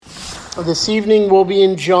This evening we'll be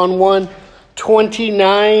in John 1,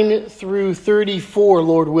 29 through 34,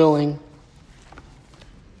 Lord willing.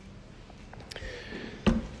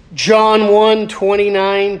 John 1,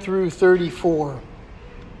 29 through 34.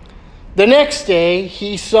 The next day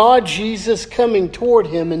he saw Jesus coming toward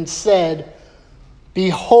him and said,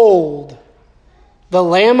 "Behold, the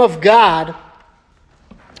Lamb of God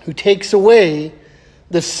who takes away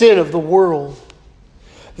the sin of the world.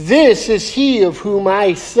 This is he of whom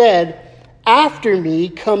I said, after me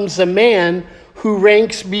comes a man who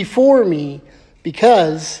ranks before me,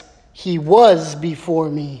 because he was before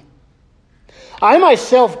me. I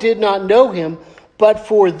myself did not know him, but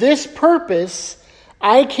for this purpose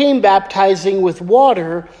I came baptizing with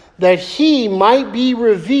water, that he might be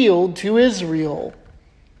revealed to Israel."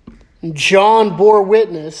 John bore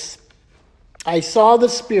witness, "I saw the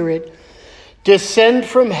Spirit descend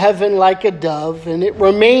from heaven like a dove, and it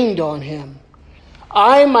remained on him.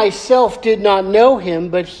 I myself did not know him,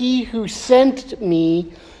 but he who sent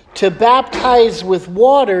me to baptize with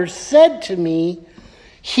water said to me,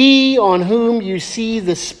 'He on whom you see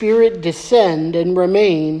the Spirit descend and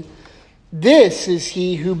remain, this is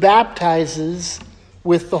he who baptizes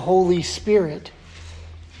with the Holy Spirit.'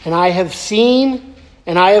 And I have seen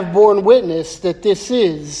and I have borne witness that this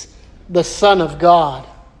is the Son of God."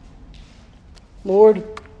 Lord,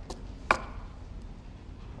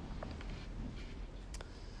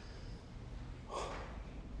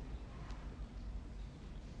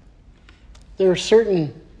 there are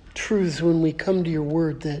certain truths when we come to your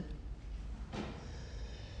word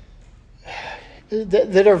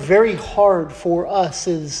that are very hard for us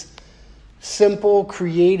as simple,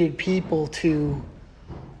 created people to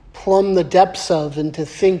plumb the depths of and to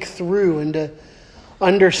think through and to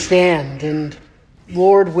understand. And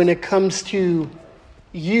Lord, when it comes to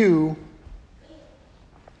you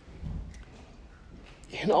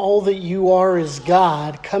and all that you are as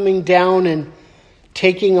God, coming down and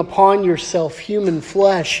taking upon yourself human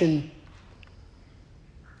flesh and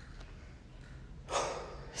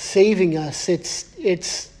saving us,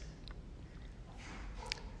 it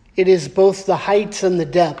is both the heights and the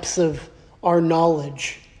depths of our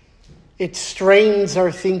knowledge. It strains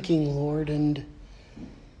our thinking, Lord, and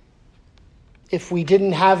if we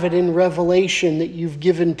didn't have it in revelation that you've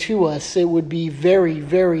given to us, it would be very,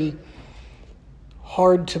 very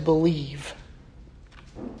hard to believe.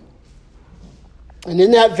 And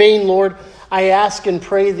in that vein, Lord, I ask and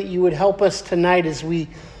pray that you would help us tonight as we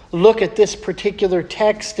look at this particular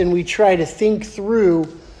text and we try to think through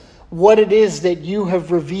what it is that you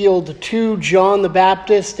have revealed to John the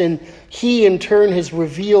Baptist, and he in turn has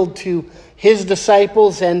revealed to his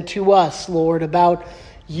disciples and to us, Lord, about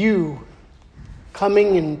you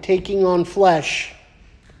coming and taking on flesh.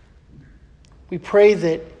 We pray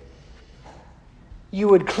that you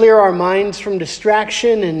would clear our minds from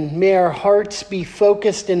distraction, and may our hearts be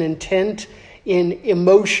focused and intent in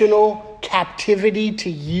emotional captivity to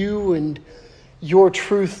you and your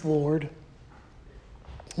truth, Lord.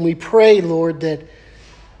 And we pray, Lord, that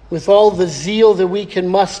with all the zeal that we can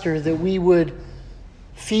muster, that we would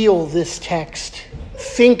feel this text,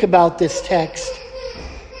 think about this text,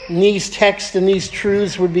 and these texts and these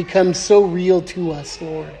truths would become so real to us,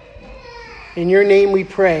 Lord. In your name we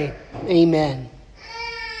pray, amen.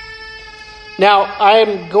 Now,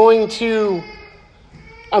 I'm going to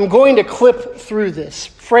clip through this.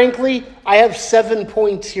 Frankly, I have 7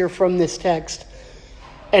 points here from this text,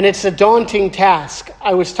 and it's a daunting task.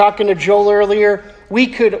 I was talking to Joel earlier. We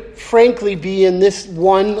could frankly be in this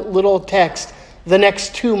one little text the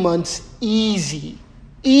next 2 months easy.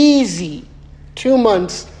 2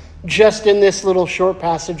 months just in this little short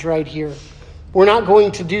passage right here. We're not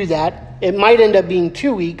going to do that. It might end up being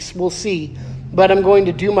 2 weeks. We'll see. But I'm going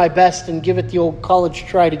to do my best and give it the old college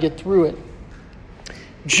try to get through it.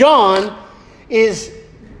 John is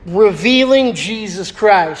revealing Jesus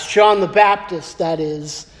Christ. John the Baptist, that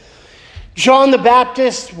is. John the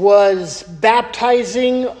Baptist was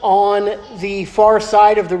baptizing on the far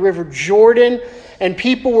side of the River Jordan, and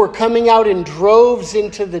people were coming out in droves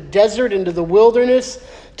into the desert, into the wilderness,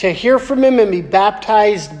 to hear from him and be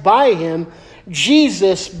baptized by him.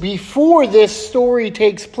 Jesus, before this story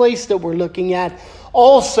takes place that we're looking at,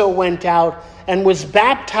 also went out and was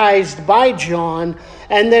baptized by John.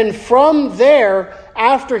 And then from there,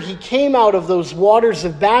 after he came out of those waters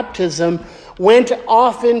of baptism, went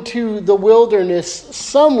off into the wilderness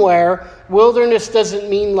somewhere. Wilderness doesn't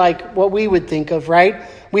mean like what we would think of, right?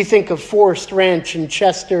 We think of Forest Ranch and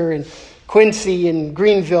Chester and Quincy and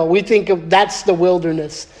Greenville. We think of that's the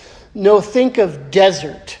wilderness. No, think of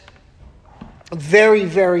desert. Very,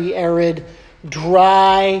 very arid,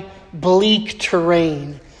 dry, bleak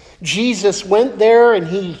terrain. Jesus went there and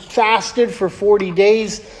he fasted for 40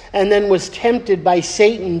 days and then was tempted by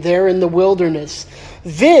Satan there in the wilderness.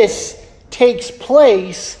 This takes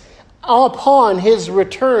place upon his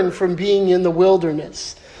return from being in the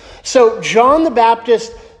wilderness. So John the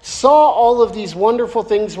Baptist saw all of these wonderful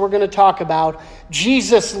things we're going to talk about.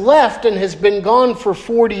 Jesus left and has been gone for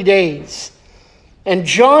 40 days. And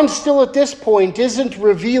John still at this point isn't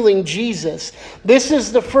revealing Jesus. This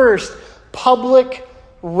is the first public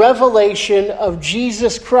revelation of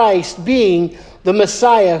Jesus Christ being the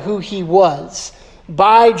Messiah, who he was,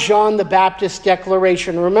 by John the Baptist's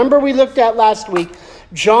declaration. Remember, we looked at last week,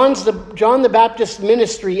 John the Baptist's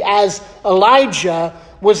ministry as Elijah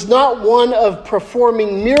was not one of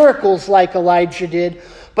performing miracles like Elijah did,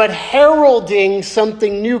 but heralding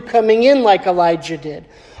something new coming in like Elijah did.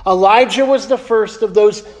 Elijah was the first of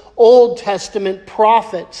those Old Testament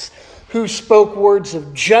prophets who spoke words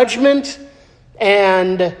of judgment,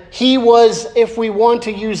 and he was, if we want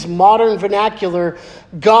to use modern vernacular,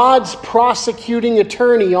 God's prosecuting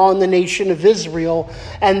attorney on the nation of Israel.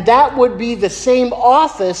 And that would be the same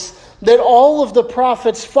office that all of the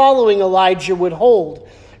prophets following Elijah would hold.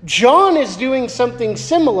 John is doing something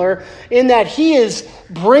similar in that he is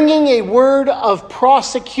bringing a word of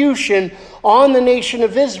prosecution on the nation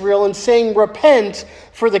of Israel and saying, repent,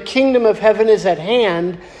 for the kingdom of heaven is at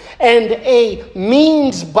hand. And a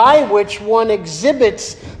means by which one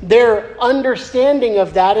exhibits their understanding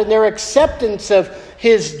of that and their acceptance of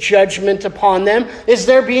his judgment upon them is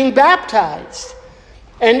their being baptized.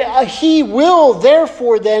 And he will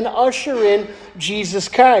therefore then usher in Jesus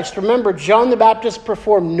Christ. Remember, John the Baptist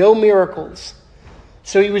performed no miracles.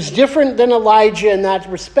 So he was different than Elijah in that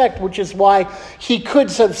respect, which is why he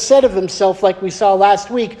could have said of himself, like we saw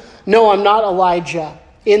last week, no, I'm not Elijah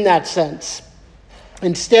in that sense.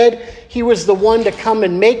 Instead, he was the one to come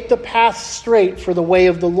and make the path straight for the way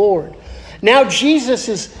of the Lord. Now Jesus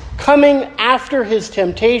is coming after his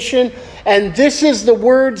temptation, and this is the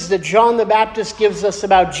words that John the Baptist gives us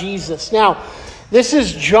about Jesus. Now, this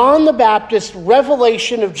is John the Baptist's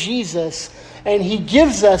revelation of Jesus, and he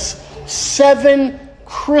gives us 7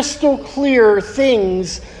 crystal clear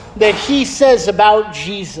things that he says about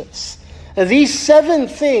Jesus. Now, these 7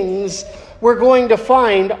 things we're going to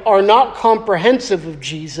find are not comprehensive of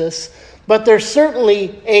Jesus, but they're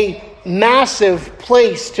certainly a massive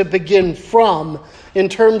place to begin from in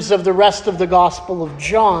terms of the rest of the Gospel of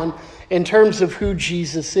John, in terms of who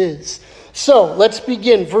Jesus is. So let's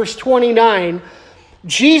begin. Verse 29,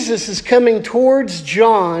 Jesus is coming towards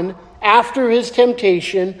John after his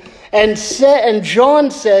temptation, and John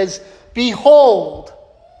says, behold,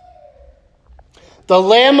 the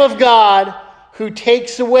Lamb of God who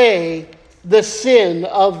takes away the sin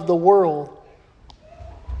of the world.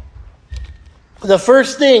 The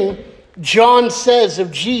first thing John says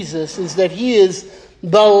of Jesus is that he is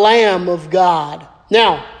the Lamb of God.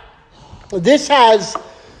 Now, this has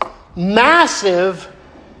massive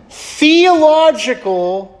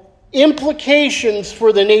theological implications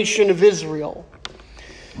for the nation of Israel.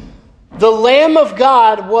 The Lamb of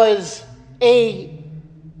God was a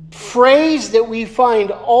phrase that we find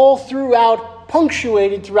all throughout,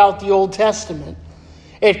 punctuated throughout the Old Testament.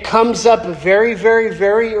 It comes up very, very,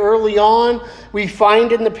 very early on. We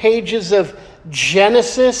find in the pages of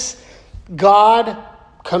Genesis, God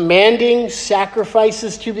commanding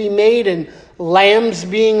sacrifices to be made and lambs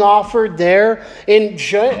being offered there. In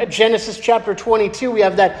Genesis chapter 22, we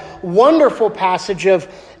have that wonderful passage of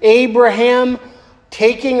Abraham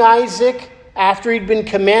taking Isaac after he'd been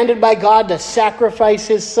commanded by God to sacrifice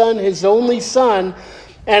his son, his only son,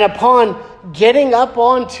 and upon getting up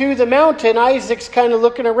onto the mountain, Isaac's kind of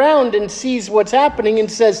looking around and sees what's happening and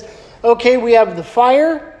says, okay, we have the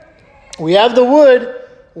fire, we have the wood,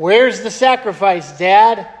 where's the sacrifice,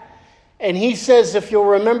 Dad? And he says, if you'll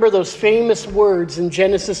remember those famous words in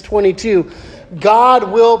Genesis 22,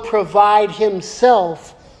 God will provide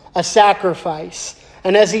himself a sacrifice.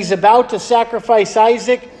 And as he's about to sacrifice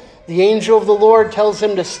Isaac, the angel of the Lord tells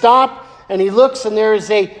him to stop. And he looks, and there is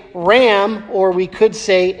a ram, or we could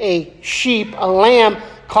say a sheep, a lamb,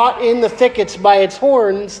 caught in the thickets by its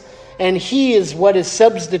horns, and he is what is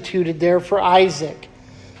substituted there for Isaac.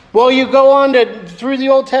 Well, you go on through the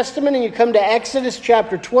Old Testament, and you come to Exodus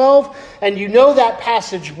chapter 12, and you know that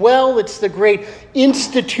passage well. It's the great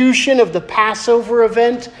institution of the Passover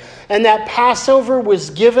event. And that Passover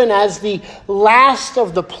was given as the last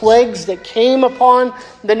of the plagues that came upon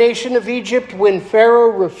the nation of Egypt when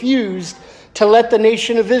Pharaoh refused to let the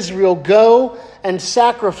nation of Israel go and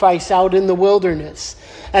sacrifice out in the wilderness.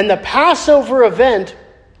 And the Passover event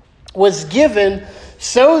was given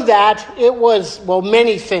so that it was, well,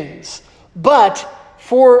 many things. But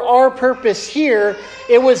for our purpose here,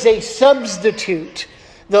 it was a substitute.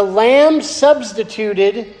 The lamb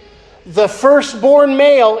substituted the firstborn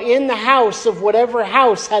male in the house of whatever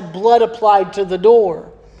house had blood applied to the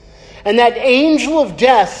door. And that angel of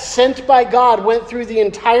death sent by God went through the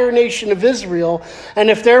entire nation of Israel. And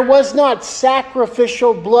if there was not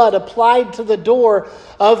sacrificial blood applied to the door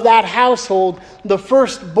of that household, the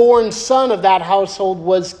firstborn son of that household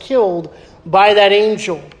was killed by that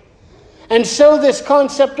angel. And so this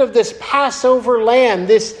concept of this Passover lamb,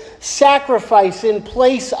 this sacrifice in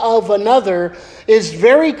place of another, is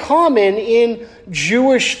very common in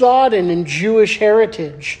Jewish thought and in Jewish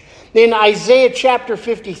heritage. In Isaiah chapter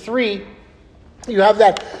 53, you have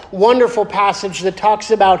that wonderful passage that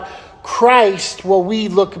talks about Christ. Well, we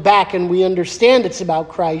look back and we understand it's about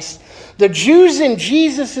Christ. The Jews in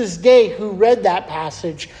Jesus' day who read that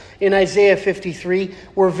passage in Isaiah 53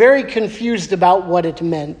 were very confused about what it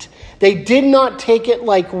meant. They did not take it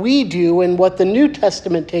like we do and what the New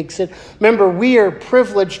Testament takes it. Remember, we are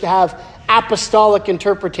privileged to have apostolic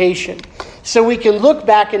interpretation. So we can look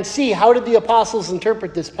back and see, how did the apostles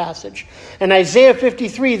interpret this passage? In Isaiah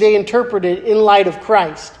 53, they interpreted it in light of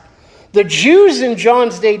Christ. The Jews in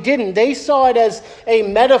John's day didn't. They saw it as a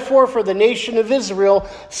metaphor for the nation of Israel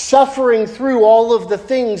suffering through all of the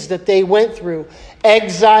things that they went through.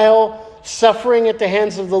 Exile, suffering at the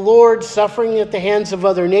hands of the Lord, suffering at the hands of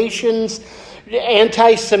other nations,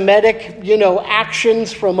 anti-Semitic,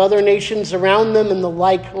 actions from other nations around them and the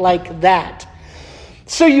like that.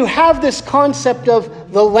 So you have this concept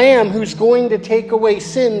of the Lamb who's going to take away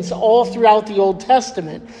sins all throughout the Old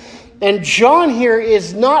Testament. And John here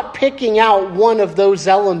is not picking out one of those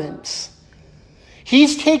elements.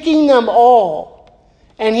 He's taking them all.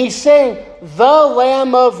 And he's saying, the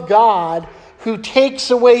Lamb of God who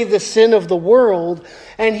takes away the sin of the world.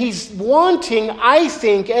 And he's wanting, I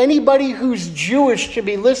think, anybody who's Jewish to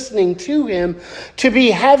be listening to him, to be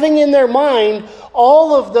having in their mind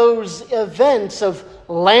all of those events of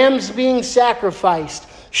lambs being sacrificed,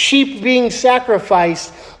 sheep being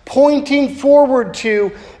sacrificed, pointing forward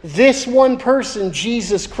to this one person,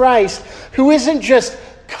 Jesus Christ, who isn't just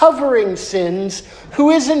covering sins, who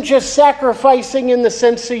isn't just sacrificing in the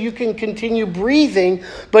sense so you can continue breathing,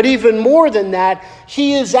 but even more than that,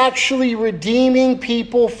 he is actually redeeming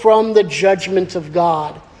people from the judgment of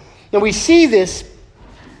God. Now we see this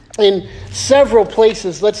in several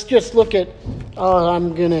places. Let's just look at, I'm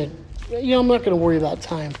not going to worry about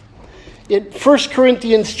time. In 1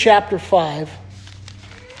 Corinthians chapter 5.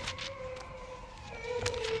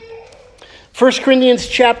 1 Corinthians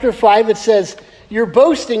chapter 5, it says, your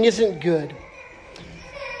boasting isn't good.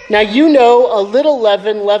 Now you know a little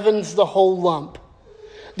leaven leavens the whole lump.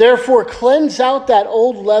 Therefore cleanse out that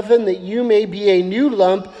old leaven that you may be a new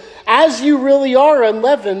lump, as you really are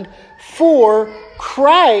unleavened. For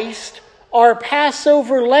Christ, our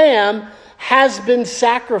Passover lamb, has been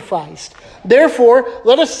sacrificed. Therefore,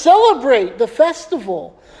 let us celebrate the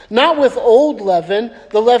festival, not with old leaven,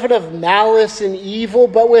 the leaven of malice and evil,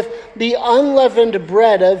 but with the unleavened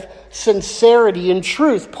bread of sincerity and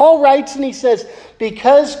truth. Paul writes and he says,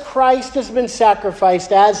 because Christ has been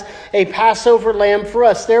sacrificed as a Passover lamb for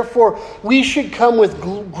us, therefore we should come with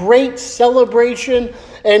great celebration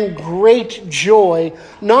and great joy,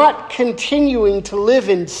 not continuing to live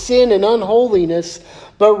in sin and unholiness,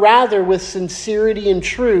 but rather with sincerity and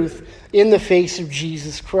truth in the face of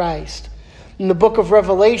Jesus Christ. In the book of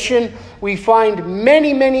Revelation, we find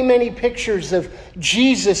many, many, many pictures of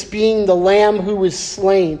Jesus being the Lamb who was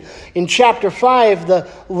slain. In chapter 5, the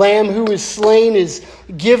Lamb who was slain is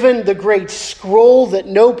given the great scroll that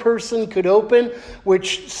no person could open,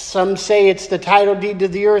 which some say it's the title deed to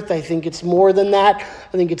the earth. I think it's more than that.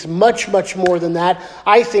 I think it's much, much more than that.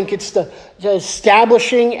 I think it's the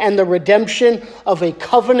establishing and the redemption of a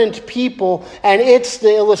covenant people, and it's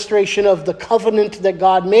the illustration of the covenant that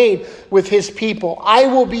God made with his people. I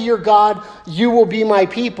will be your God, you will be my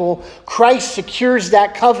people. Christ secures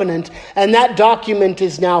that covenant, and that document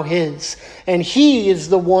is now his. And he is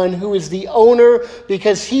the one who is the owner,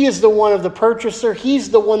 because he is the one of the purchaser. He's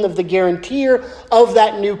the one of the guarantor of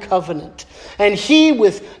that new covenant. And he,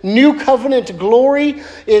 with new covenant glory,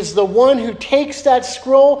 is the one who takes that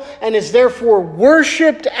scroll and is therefore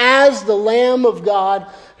worshipped as the Lamb of God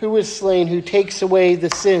who is slain, who takes away the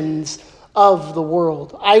sins of the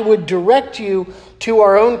world. I would direct you to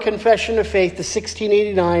our own Confession of Faith, the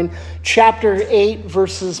 1689, chapter 8,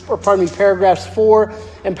 paragraphs 4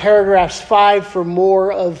 and paragraphs 5 for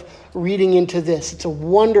more of reading into this. It's a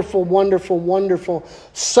wonderful, wonderful, wonderful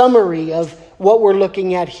summary of what we're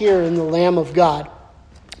looking at here in the Lamb of God.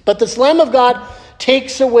 But this Lamb of God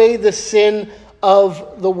takes away the sin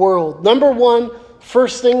of the world. Number one,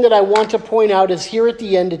 first thing that I want to point out is here at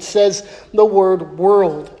the end it says the word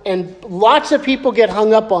world. And lots of people get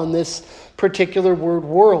hung up on this particular word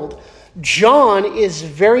world. John is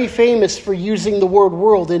very famous for using the word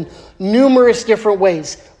world in numerous different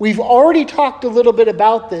ways. We've already talked a little bit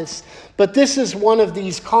about this, but this is one of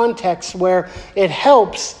these contexts where it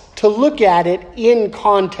helps to look at it in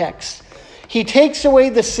context. He takes away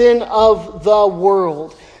the sin of the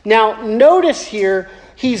world. Now, notice here,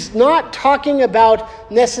 he's not talking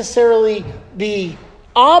about necessarily the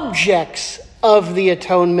objects of the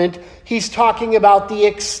atonement. He's talking about the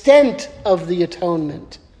extent of the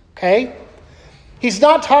atonement. Okay? He's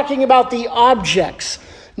not talking about the objects.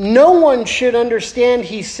 No one should understand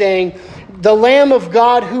he's saying the Lamb of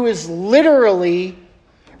God who is literally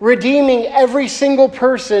redeeming every single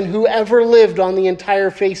person who ever lived on the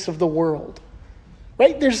entire face of the world.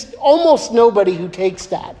 Right? There's almost nobody who takes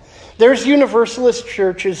that. There's Universalist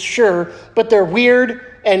churches, sure, but they're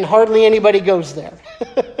weird and hardly anybody goes there.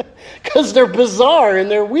 Because they're bizarre and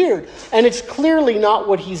they're weird. And it's clearly not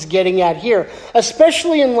what he's getting at here.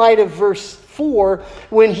 Especially in light of verse 4,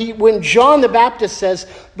 when John the Baptist says,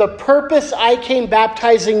 the purpose I came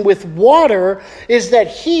baptizing with water is that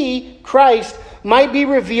he, Christ, might be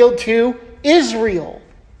revealed to Israel.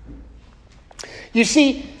 You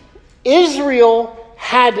see, Israel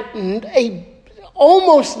had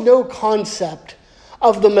almost no concept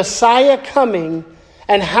of the Messiah coming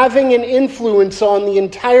and having an influence on the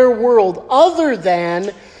entire world other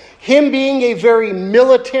than him being a very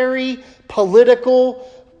military, political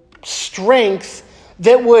strength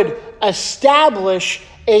that would establish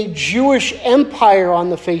a Jewish empire on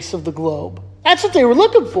the face of the globe. That's what they were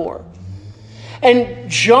looking for. And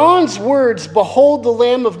John's words, behold the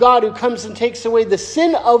Lamb of God who comes and takes away the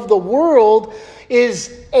sin of the world,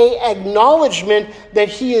 is an acknowledgement that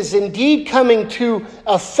he is indeed coming to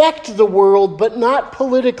affect the world, but not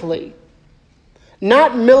politically,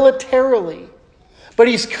 not militarily, but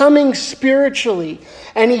he's coming spiritually.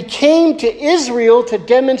 And he came to Israel to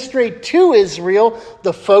demonstrate to Israel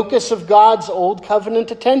the focus of God's old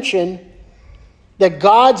covenant attention, that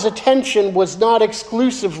God's attention was not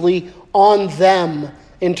exclusively on them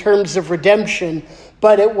in terms of redemption,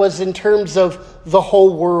 but it was in terms of the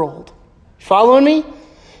whole world. Following me?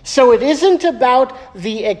 So it isn't about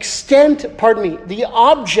the the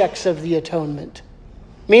objects of the atonement,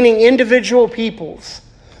 meaning individual peoples,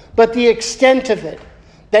 but the extent of it.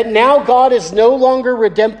 That now God is no longer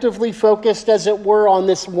redemptively focused, as it were, on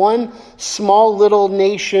this one small little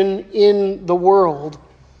nation in the world,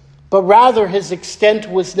 but rather his extent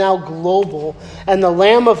was now global. And the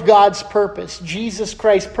Lamb of God's purpose, Jesus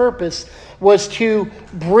Christ's purpose, was to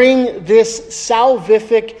bring this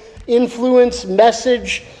salvific influence,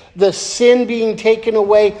 message, the sin being taken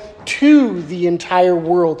away to the entire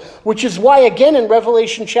world. Which is why, again, in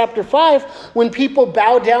Revelation chapter 5, when people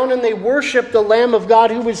bow down and they worship the Lamb of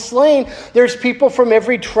God who was slain, there's people from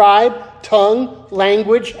every tribe, tongue,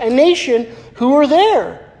 language, and nation who are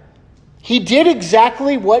there. He did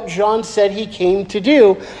exactly what John said he came to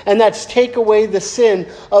do, and that's take away the sin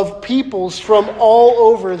of peoples from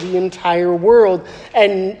all over the entire world.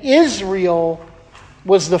 And Israel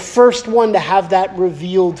was the first one to have that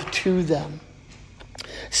revealed to them.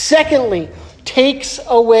 Secondly, takes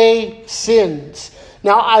away sins.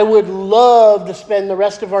 Now, I would love to spend the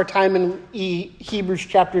rest of our time in Hebrews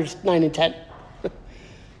chapters 9 and 10.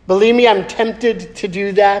 Believe me, I'm tempted to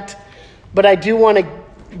do that, but I do want to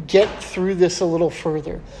get through this a little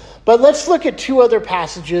further. But let's look at two other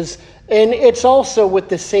passages, and it's also with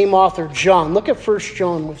the same author, John. Look at 1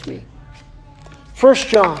 John with me. 1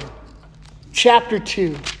 John chapter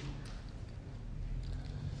 2.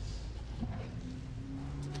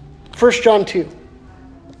 1 John 2.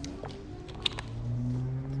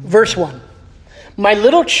 Verse 1. My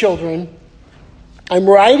little children, I'm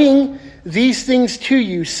writing these things to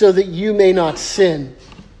you so that you may not sin.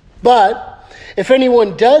 But if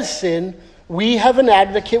anyone does sin, we have an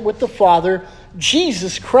advocate with the Father,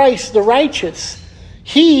 Jesus Christ the righteous.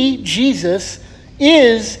 He, Jesus,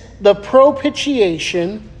 is the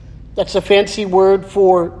propitiation. That's a fancy word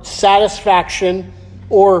for satisfaction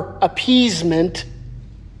or appeasement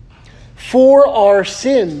for our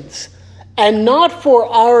sins. And not for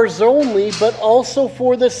ours only, but also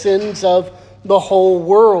for the sins of the whole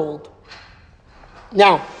world.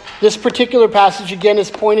 Now, this particular passage again is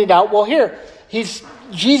pointed out. Well, here,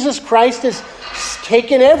 Jesus Christ has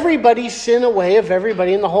taken everybody's sin away of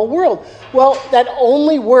everybody in the whole world. Well, that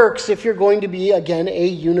only works if you're going to be, again, a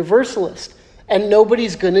universalist. And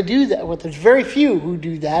nobody's going to do that. Well, there's very few who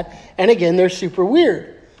do that. And again, they're super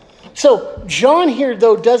weird. So John here,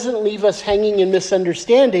 though, doesn't leave us hanging in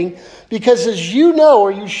misunderstanding, because as you know,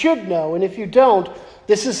 or you should know, and if you don't,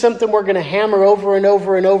 this is something we're going to hammer over and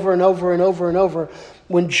over and over and over and over and over.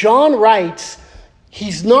 When John writes,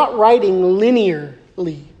 he's not writing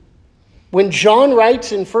linearly. When John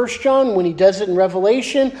writes in 1 John, when he does it in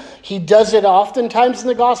Revelation, he does it oftentimes in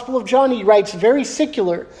the Gospel of John. He writes very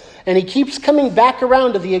secular, and he keeps coming back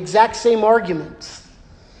around to the exact same arguments.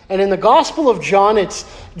 And in the Gospel of John, it's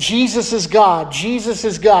Jesus is God, Jesus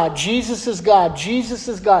is God, Jesus is God, Jesus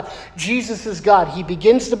is God, Jesus is God. He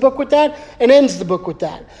begins the book with that and ends the book with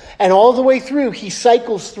that. And all the way through, he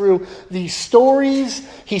cycles through these stories,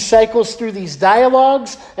 he cycles through these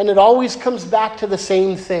dialogues, and it always comes back to the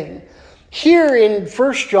same thing. Here in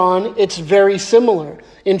 1 John, it's very similar.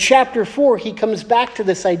 In chapter 4, he comes back to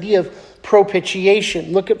this idea of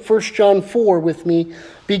propitiation. Look at 1 John 4 with me,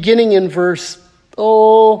 beginning in verse,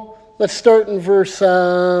 let's start in verse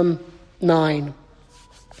 9.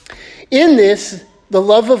 In this, the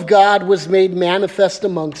love of God was made manifest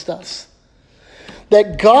amongst us,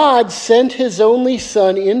 that God sent his only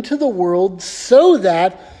Son into the world so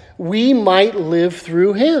that we might live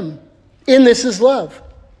through him. In this is love.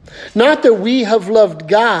 Not that we have loved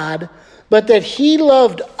God, but that he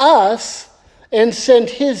loved us and sent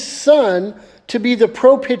his Son to be the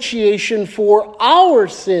propitiation for our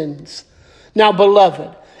sins. Now,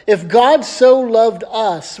 beloved, if God so loved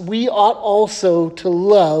us, we ought also to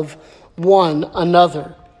love one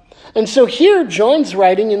another. And so here, John's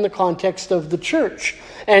writing in the context of the church.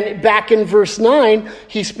 And back in verse 9,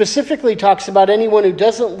 he specifically talks about anyone who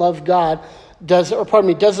doesn't love God, doesn't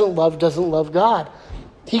love God.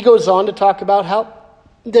 He goes on to talk about how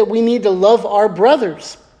that we need to love our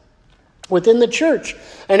brothers within the church.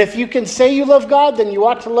 And if you can say you love God, then you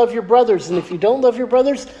ought to love your brothers. And if you don't love your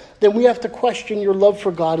brothers, then we have to question your love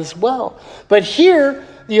for God as well. But here,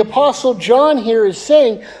 the Apostle John here is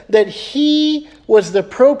saying that he was the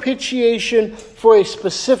propitiation for a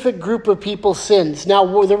specific group of people's sins.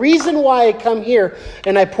 Now, the reason why I come here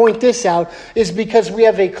and I point this out is because we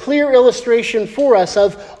have a clear illustration for us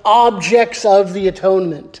of objects of the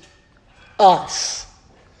atonement. Us.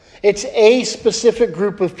 It's a specific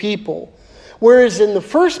group of people. Whereas in the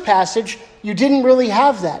first passage, you didn't really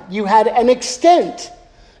have that. You had an extent.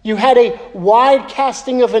 You had a wide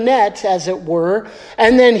casting of a net, as it were,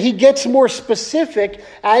 and then he gets more specific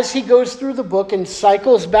as he goes through the book and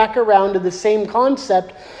cycles back around to the same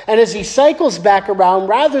concept. And as he cycles back around,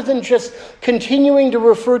 rather than just continuing to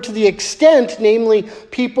refer to the extent, namely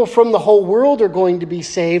people from the whole world are going to be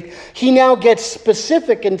saved, he now gets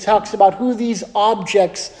specific and talks about who these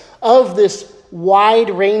objects of this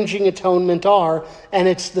wide-ranging atonement are, and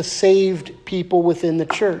it's the saved people within the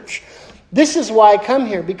church. This is why I come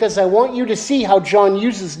here, because I want you to see how John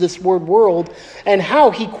uses this word world and how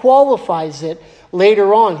he qualifies it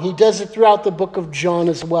later on. He does it throughout the book of John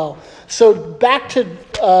as well. So back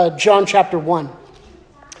to John chapter 1.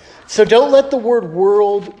 So don't let the word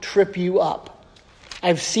world trip you up.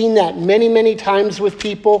 I've seen that many, many times with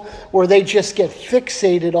people where they just get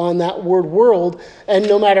fixated on that word world, and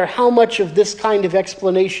no matter how much of this kind of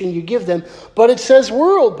explanation you give them, but it says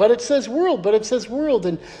world, but it says world, but it says world,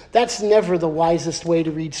 and that's never the wisest way to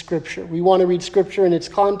read Scripture. We want to read Scripture in its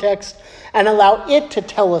context and allow it to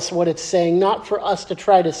tell us what it's saying, not for us to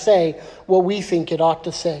try to say what we think it ought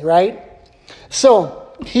to say, right?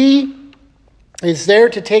 So, he is there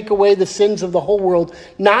to take away the sins of the whole world,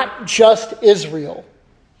 not just Israel.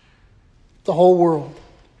 The whole world.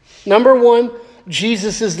 Number one,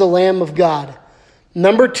 Jesus is the Lamb of God.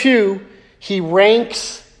 Number two, he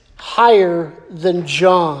ranks higher than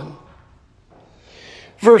John.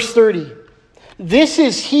 Verse 30. This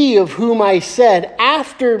is he of whom I said,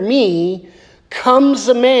 after me comes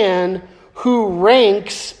a man who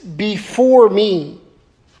ranks before me.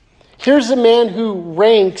 Here's a man who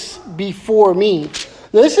ranks before me.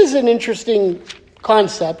 Now, this is an interesting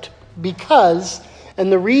concept because,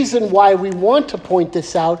 and the reason why we want to point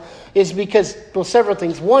this out is because, well, several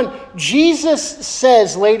things. One, Jesus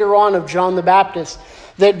says later on of John the Baptist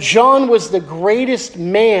that John was the greatest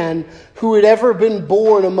man who had ever been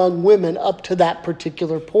born among women up to that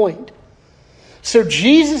particular point. So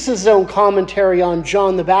Jesus' own commentary on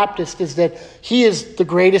John the Baptist is that he is the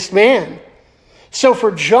greatest man. So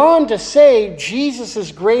for John to say Jesus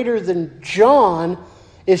is greater than John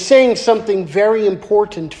is saying something very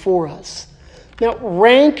important for us. Now,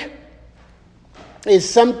 rank is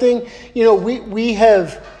something, we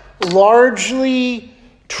have largely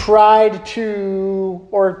tried to,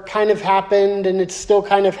 or kind of happened, and it's still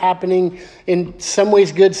kind of happening in some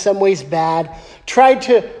ways good, some ways bad, tried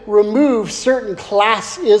to remove certain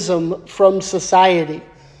classism from society.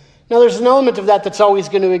 Now, there's an element of that that's always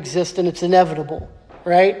going to exist, and it's inevitable,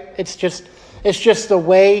 right? It's just the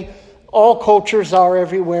way all cultures are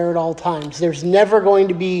everywhere at all times. There's never going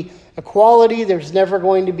to be equality. There's never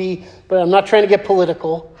going to be, but I'm not trying to get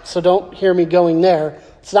political, so don't hear me going there.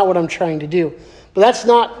 It's not what I'm trying to do. But that's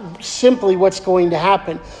not simply what's going to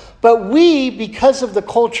happen. But we, because of the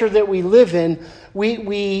culture that we live in,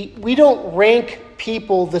 we don't rank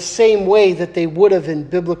people the same way that they would have in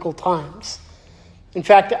biblical times. In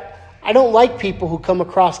fact, I don't like people who come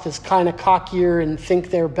across as kind of cockier and think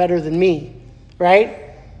they're better than me,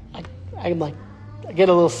 right? I get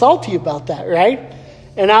a little salty about that, right?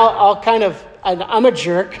 And I'm a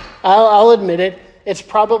jerk. I'll admit it. It's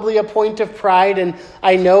probably a point of pride, and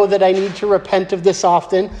I know that I need to repent of this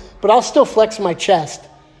often, but I'll still flex my chest.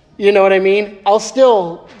 You know what I mean? I'll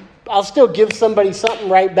still give somebody something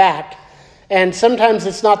right back. And sometimes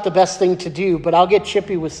it's not the best thing to do, but I'll get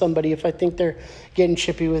chippy with somebody if I think they're getting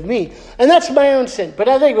chippy with me. And that's my own sin. But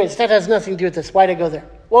anyways, that has nothing to do with this. Why'd I go there?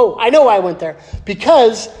 Whoa, I know why I went there.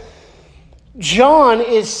 Because John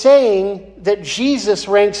is saying that Jesus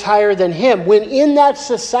ranks higher than him, when in that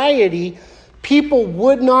society, people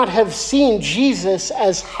would not have seen Jesus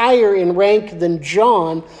as higher in rank than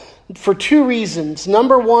John for two reasons.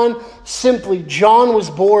 Number one, simply, John was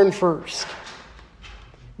born first.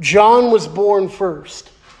 John was born first.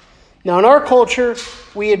 Now, in our culture,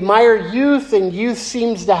 we admire youth, and youth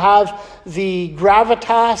seems to have the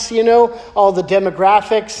gravitas, all the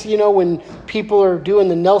demographics, when people are doing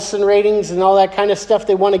the Nelson ratings and all that kind of stuff.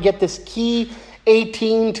 They want to get this key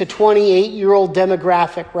 18 to 28-year-old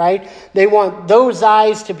demographic, right? They want those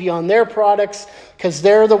eyes to be on their products because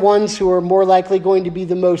they're the ones who are more likely going to be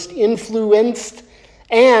the most influenced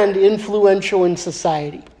and influential in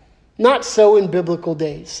society. Not so in biblical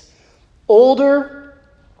days. Older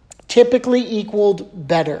typically equaled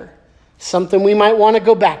better. Something we might want to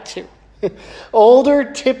go back to.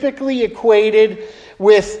 Older typically equated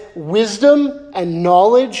with wisdom and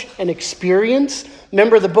knowledge and experience.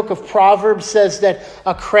 Remember, the book of Proverbs says that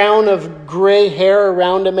a crown of gray hair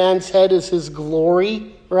around a man's head is his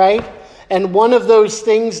glory, right? And one of those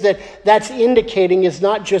things that's indicating is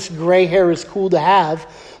not just gray hair is cool to have,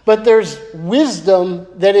 but there's wisdom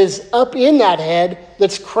that is up in that head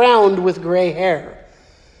that's crowned with gray hair.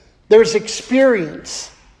 There's experience.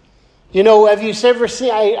 Have you ever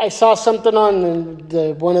seen, I saw something on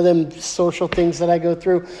one of them social things that I go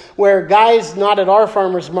through, where guys, not at our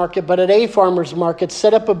farmer's market, but at a farmer's market,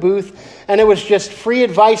 set up a booth, and it was just free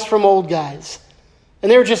advice from old guys. And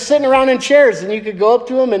they were just sitting around in chairs, and you could go up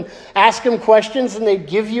to them and ask them questions, and they'd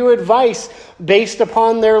give you advice based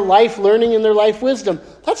upon their life learning and their life wisdom.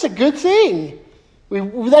 That's a good thing.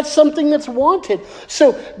 That's something that's wanted.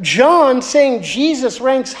 So John saying Jesus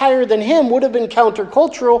ranks higher than him would have been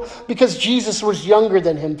countercultural because Jesus was younger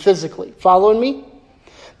than him physically. Following me?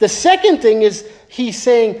 The second thing is he's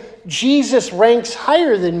saying Jesus ranks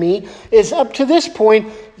higher than me is up to this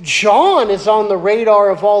point, John is on the radar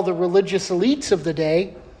of all the religious elites of the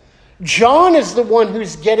day. John is the one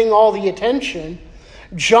who's getting all the attention.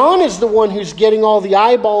 John is the one who's getting all the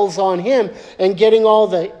eyeballs on him and getting all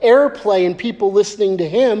the airplay and people listening to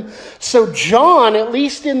him. So John, at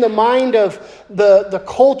least in the mind of the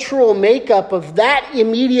cultural makeup of that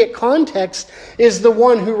immediate context, is the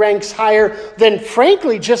one who ranks higher than,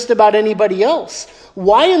 frankly, just about anybody else.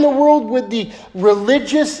 Why in the world would the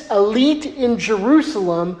religious elite in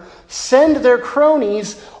Jerusalem send their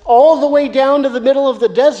cronies all the way down to the middle of the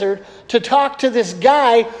desert to talk to this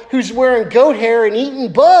guy who's wearing goat hair and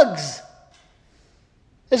eating bugs?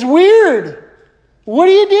 It's weird. What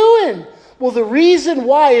are you doing? Well, the reason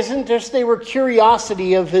why isn't just they were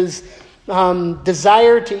curiosity of his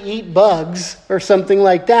desire to eat bugs or something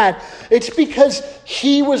like that. It's because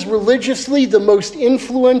he was religiously the most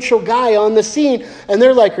influential guy on the scene. And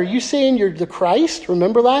they're like, are you saying you're the Christ?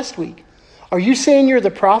 Remember last week? Are you saying you're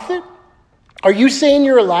the prophet? Are you saying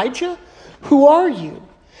you're Elijah? Who are you?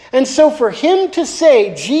 And so for him to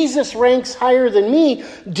say Jesus ranks higher than me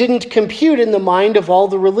didn't compute in the mind of all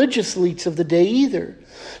the religious elites of the day either.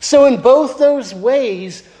 So in both those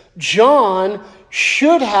ways, John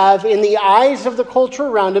should have, in the eyes of the culture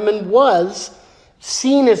around him, and was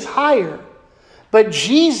seen as higher. But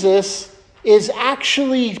Jesus is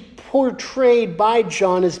actually portrayed by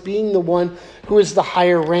John as being the one who is the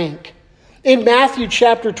higher rank. In Matthew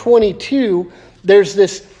chapter 22, there's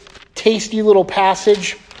this tasty little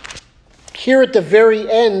passage here at the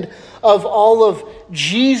very end of all of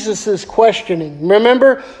Jesus' questioning.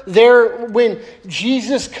 Remember there when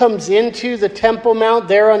Jesus comes into the Temple Mount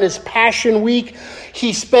there on his Passion Week,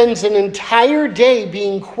 he spends an entire day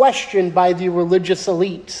being questioned by the religious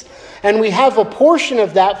elites. And we have a portion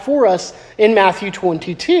of that for us in Matthew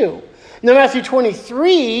 22. Now, Matthew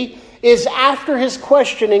 23 is after his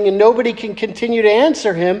questioning and nobody can continue to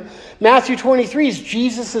answer him. Matthew 23 is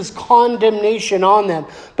Jesus' condemnation on them.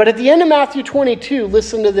 But at the end of Matthew 22,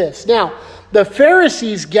 listen to this. Now, the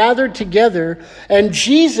Pharisees gathered together and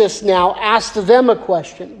Jesus now asked them a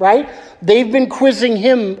question, right? They've been quizzing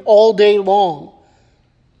him all day long.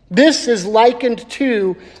 This is likened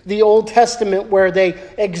to the Old Testament where they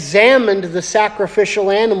examined the sacrificial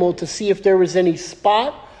animal to see if there was any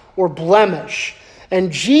spot or blemish.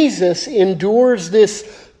 And Jesus endures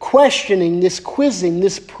this questioning, this quizzing,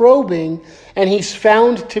 this probing, and he's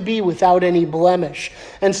found to be without any blemish.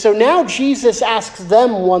 And so now Jesus asks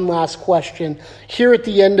them one last question here at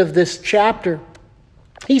the end of this chapter.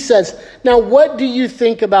 He says, "Now what do you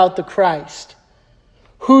think about the Christ?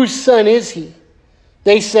 Whose son is he?"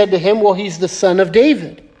 They said to him, "Well, he's the son of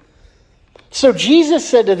David." So Jesus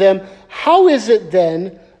said to them, "How is it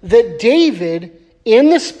then that David, in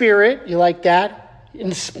the Spirit," you like that,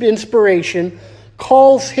 inspiration,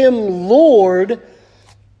 calls him Lord,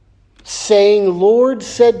 saying, 'Lord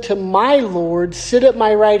said to my Lord, sit at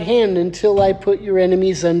my right hand until I put your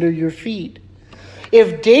enemies under your feet'?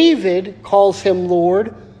 If David calls him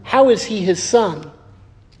Lord, how is he his son?"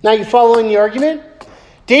 Now, you following the argument?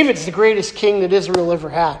 David's the greatest king that Israel ever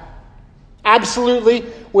had. Absolutely,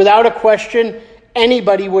 without a question,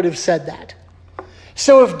 anybody would have said that.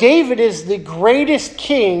 So if David is the greatest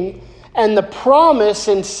king, and the promise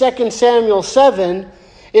in 2 Samuel 7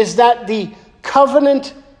 is that the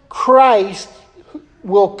covenant Christ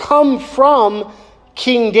will come from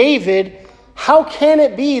King David, how can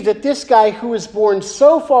it be that this guy who was born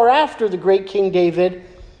so far after the great King David,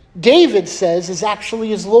 David says is actually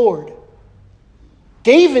his Lord?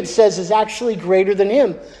 David says is actually greater than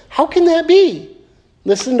him. How can that be?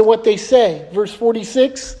 Listen to what they say. Verse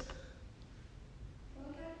 46.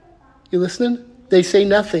 You listening? They say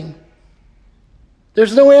nothing.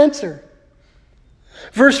 There's no answer.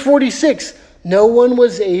 Verse 46. No one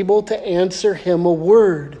was able to answer him a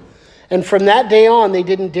word. And from that day on, they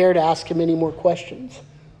didn't dare to ask him any more questions.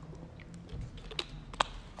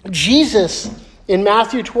 Jesus, in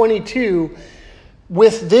Matthew 22,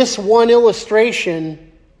 with this one illustration,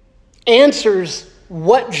 answers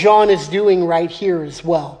what John is doing right here as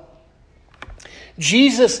well.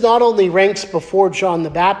 Jesus not only ranks before John the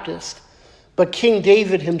Baptist, but King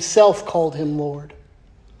David himself called him Lord.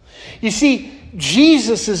 You see,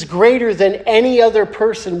 Jesus is greater than any other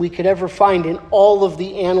person we could ever find in all of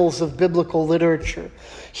the annals of biblical literature.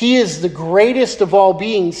 He is the greatest of all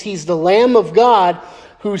beings. He's the Lamb of God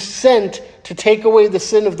who's sent to take away the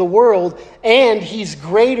sin of the world, and he's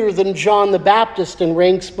greater than John the Baptist and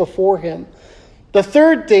ranks before him. The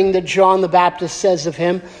third thing that John the Baptist says of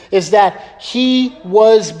him is that he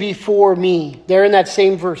was before me. There in that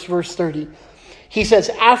same verse, verse 30. He says,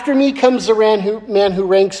 after me comes a man who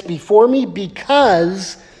ranks before me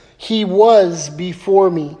because he was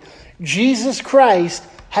before me. Jesus Christ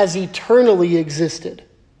has eternally existed.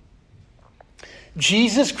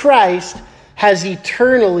 Jesus Christ has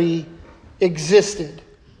eternally existed.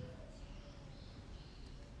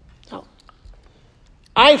 Now,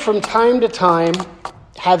 I, from time to time,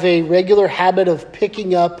 have a regular habit of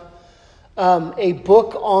picking up a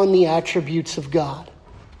book on the attributes of God.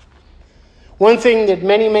 One thing that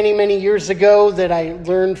many years ago that I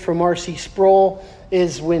learned from R.C. Sproul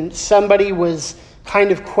is when somebody was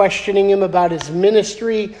kind of questioning him about his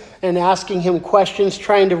ministry and asking him questions,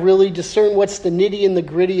 trying to really discern what's the nitty and the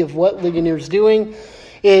gritty of what Ligonier's doing,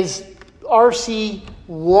 is R.C.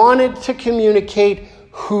 wanted to communicate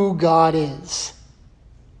who God is.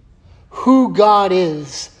 Who God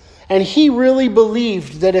is. And he really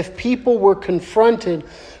believed that if people were confronted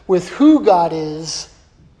with who God is,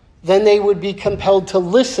 then they would be compelled to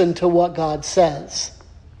listen to what God says.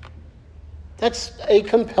 That's a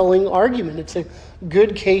compelling argument. It's a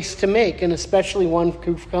good case to make, and especially one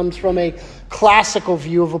who comes from a classical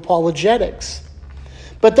view of apologetics.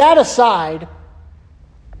 But that aside,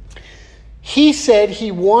 he said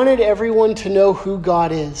he wanted everyone to know who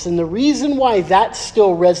God is. And the reason why that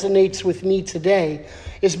still resonates with me today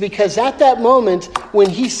is because at that moment when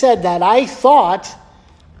he said that, I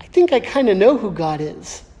think I kind of know who God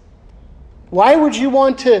is. Why would you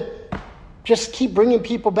want to just keep bringing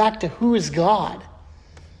people back to who is God?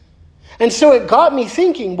 And so it got me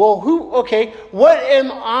thinking, well, what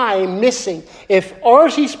am I missing? If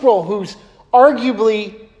R.C. Sproul, who's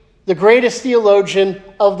arguably the greatest theologian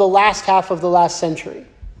of the last half of the last century,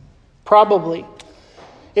 probably,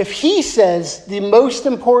 if he says the most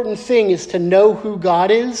important thing is to know who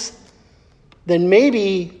God is, then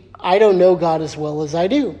maybe I don't know God as well as I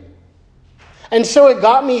do. And so it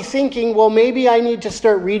got me thinking, well, maybe I need to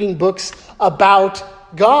start reading books about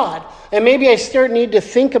God. And maybe I need to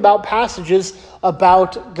think about passages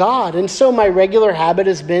about God. And so my regular habit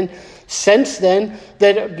has been, since then,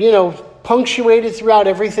 that, punctuated throughout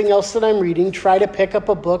everything else that I'm reading, try to pick up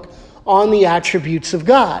a book on the attributes of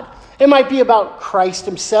God. It might be about Christ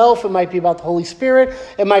himself. It might be about the Holy Spirit.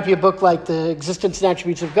 It might be a book like The Existence and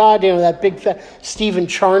Attributes of God, that big Stephen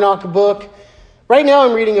Charnock book. Right now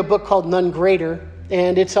I'm reading a book called None Greater,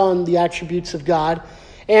 and it's on the attributes of God.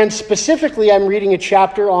 And specifically, I'm reading a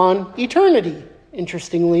chapter on eternity,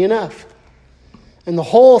 interestingly enough. And the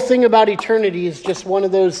whole thing about eternity is just one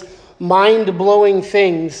of those mind-blowing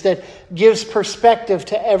things that gives perspective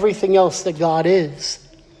to everything else that God is.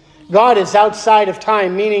 God is outside of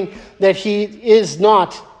time, meaning that he is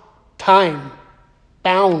not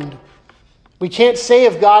time-bound. We can't say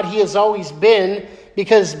of God he has always been,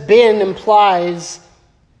 because been implies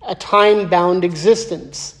a time-bound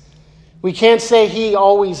existence. We can't say he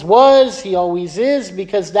always was, he always is,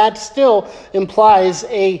 because that still implies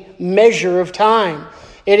a measure of time.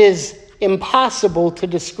 It is impossible to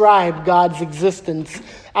describe God's existence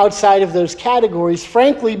outside of those categories,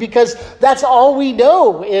 frankly, because that's all we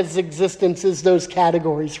know as existence is those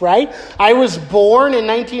categories, right? I was born in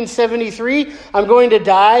 1973. I'm going to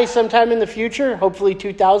die sometime in the future, hopefully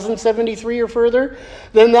 2073 or further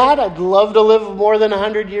than that. I'd love to live more than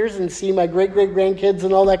 100 years and see my great-great-grandkids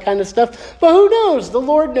and all that kind of stuff. But who knows? The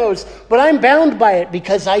Lord knows. But I'm bound by it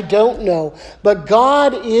because I don't know. But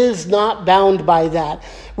God is not bound by that.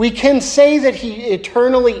 We can say that he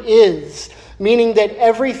eternally is, meaning that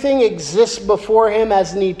everything exists before him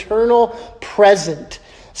as an eternal present.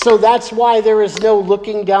 So that's why there is no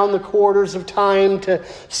looking down the corridors of time to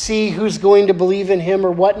see who's going to believe in him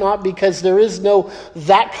or whatnot, because there is no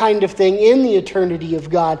that kind of thing in the eternity of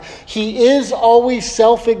God. He is always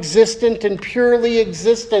self-existent and purely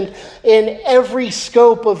existent in every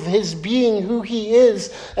scope of his being who he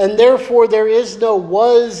is, and therefore there is no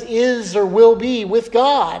was, is, or will be with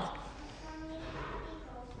God.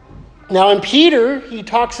 Now in Peter, he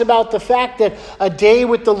talks about the fact that a day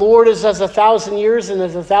with the Lord is as 1,000 years, and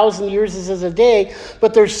as 1,000 years is as a day.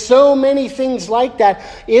 But there's so many things like that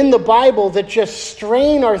in the Bible that just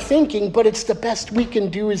strain our thinking, but it's the best we can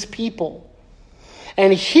do as people.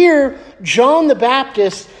 And here, John the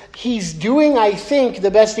Baptist, he's doing, I think,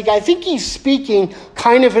 the best he can. I think he's speaking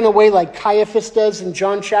kind of in a way like Caiaphas does in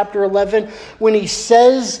John chapter 11, when he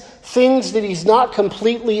says things that he's not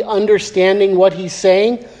completely understanding what he's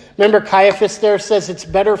saying. Remember, Caiaphas there says it's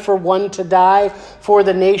better for one to die for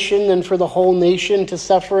the nation than for the whole nation to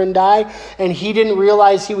suffer and die. And he didn't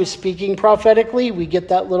realize he was speaking prophetically. We get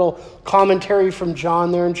that little commentary from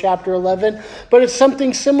John there in chapter 11. But it's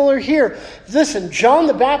something similar here. Listen, John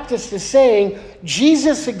the Baptist is saying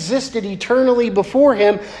Jesus existed eternally before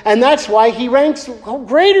him, and that's why he ranks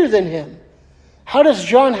greater than him. How does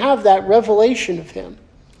John have that revelation of him?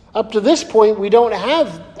 Up to this point, we don't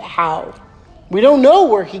have how. We don't know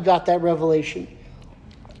where he got that revelation.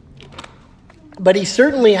 But he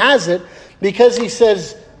certainly has it because he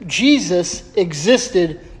says, Jesus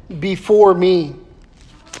existed before me.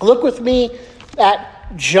 Look with me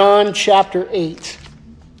at John chapter 8.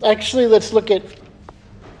 Actually, let's look at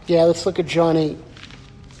John 8.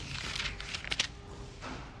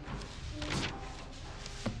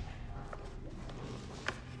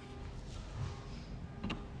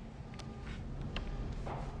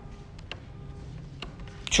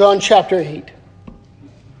 John chapter 8.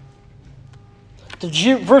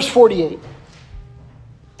 Verse 48.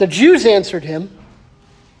 The Jews answered him,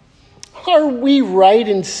 "Are we right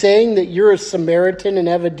in saying that you're a Samaritan and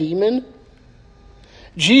have a demon?"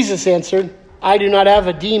 Jesus answered, "I do not have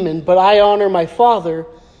a demon, but I honor my Father,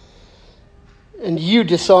 and you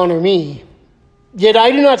dishonor me. Yet I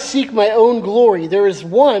do not seek my own glory. There is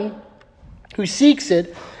one who seeks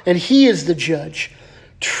it, and he is the judge.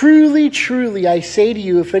 Truly, truly, I say to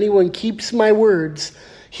you, if anyone keeps my words,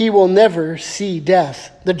 he will never see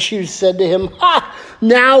death." The Jews said to him,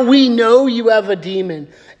 "Now we know you have a demon.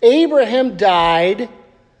 Abraham died,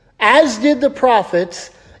 as did the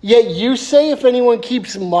prophets, yet you say, if anyone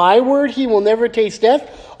keeps my word, he will never taste death.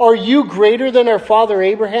 Are you greater than our father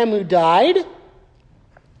Abraham, who died?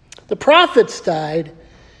 The prophets died,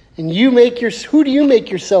 and who do you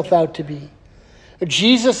make yourself out to be?"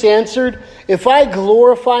 Jesus answered, "If I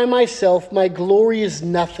glorify myself, my glory is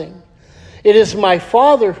nothing. It is my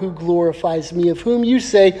Father who glorifies me, of whom you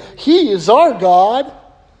say, he is our God.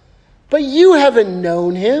 But you haven't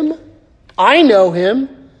known him. I know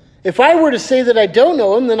him. If I were to say that I don't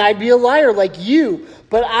know him, then I'd be a liar like you.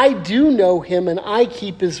 But I do know him, and I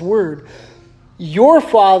keep his word. Your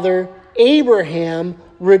father Abraham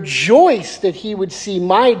rejoiced that he would see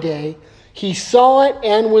my day. He saw it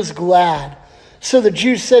and was glad. So the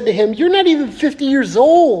Jews said to him, you're not even 50 years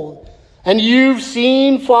old, and you've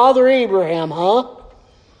seen Father Abraham, huh?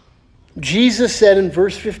 Jesus said in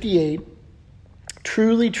verse 58,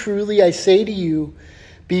 truly, truly, I say to you,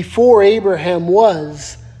 before Abraham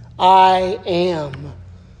was, I am.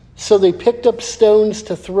 So they picked up stones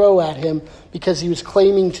to throw at him because he was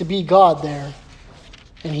claiming to be God there.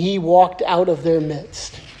 And he walked out of their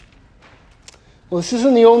midst. Well, this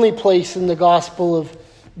isn't the only place in the Gospel of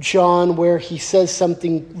John where he says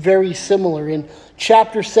something very similar. In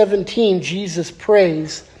chapter 17, Jesus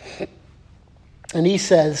prays, and he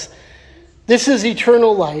says, this is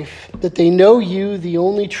eternal life, that they know you, the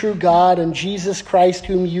only true God, and Jesus Christ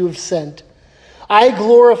whom you have sent. I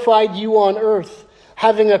glorified you on earth,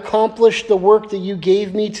 having accomplished the work that you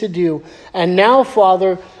gave me to do. And now,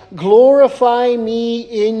 Father, glorify me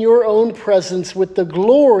in your own presence with the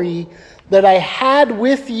glory that I had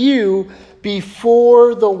with you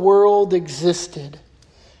before the world existed.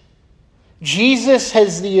 Jesus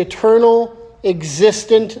is the eternal,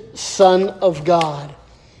 existent Son of God.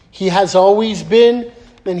 He has always been,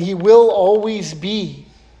 and he will always be.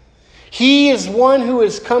 He is one who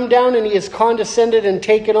has come down and he has condescended and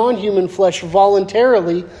taken on human flesh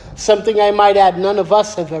voluntarily, something I might add none of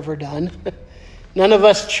us have ever done. None of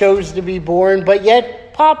us chose to be born, but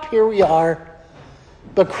yet, pop, here we are.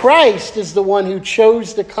 But Christ is the one who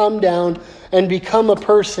chose to come down and become a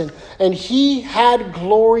person. And he had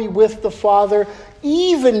glory with the Father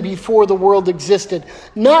even before the world existed.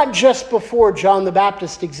 Not just before John the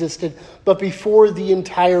Baptist existed, but before the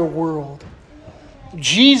entire world.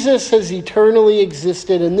 Jesus has eternally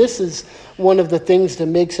existed, and this is one of the things that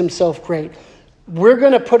makes himself great. We're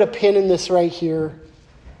going to put a pin in this right here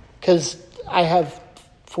because I have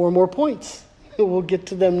 4 more points. We'll get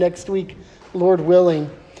to them next week, Lord willing.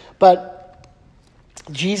 But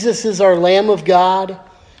Jesus is our Lamb of God.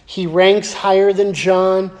 He ranks higher than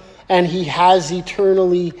John, and he has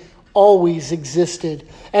eternally always existed.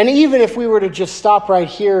 And even if we were to just stop right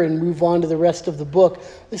here and move on to the rest of the book,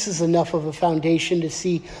 this is enough of a foundation to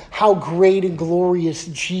see how great and glorious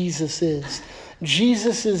Jesus is.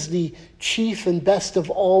 Jesus is the chief and best of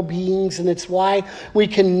all beings, and it's why we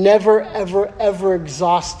can never, ever, ever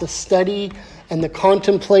exhaust the study and the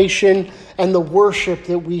contemplation and the worship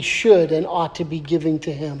that we should and ought to be giving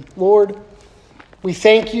to him. Lord, we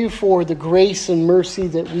thank you for the grace and mercy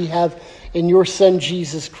that we have in your Son,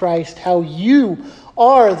 Jesus Christ, how you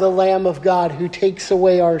are the Lamb of God who takes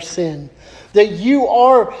away our sin, that you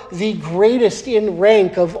are the greatest in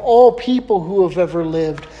rank of all people who have ever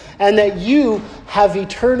lived, and that you have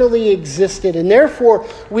eternally existed. And therefore,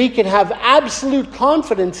 we can have absolute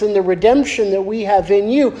confidence in the redemption that we have in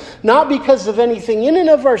you, not because of anything in and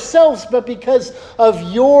of ourselves, but because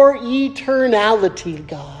of your eternality,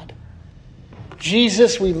 God.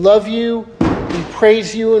 Jesus, we love you, we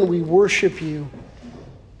praise you, and we worship you.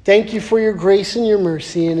 Thank you for your grace and your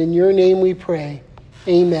mercy, and in your name we pray.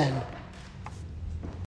 Amen.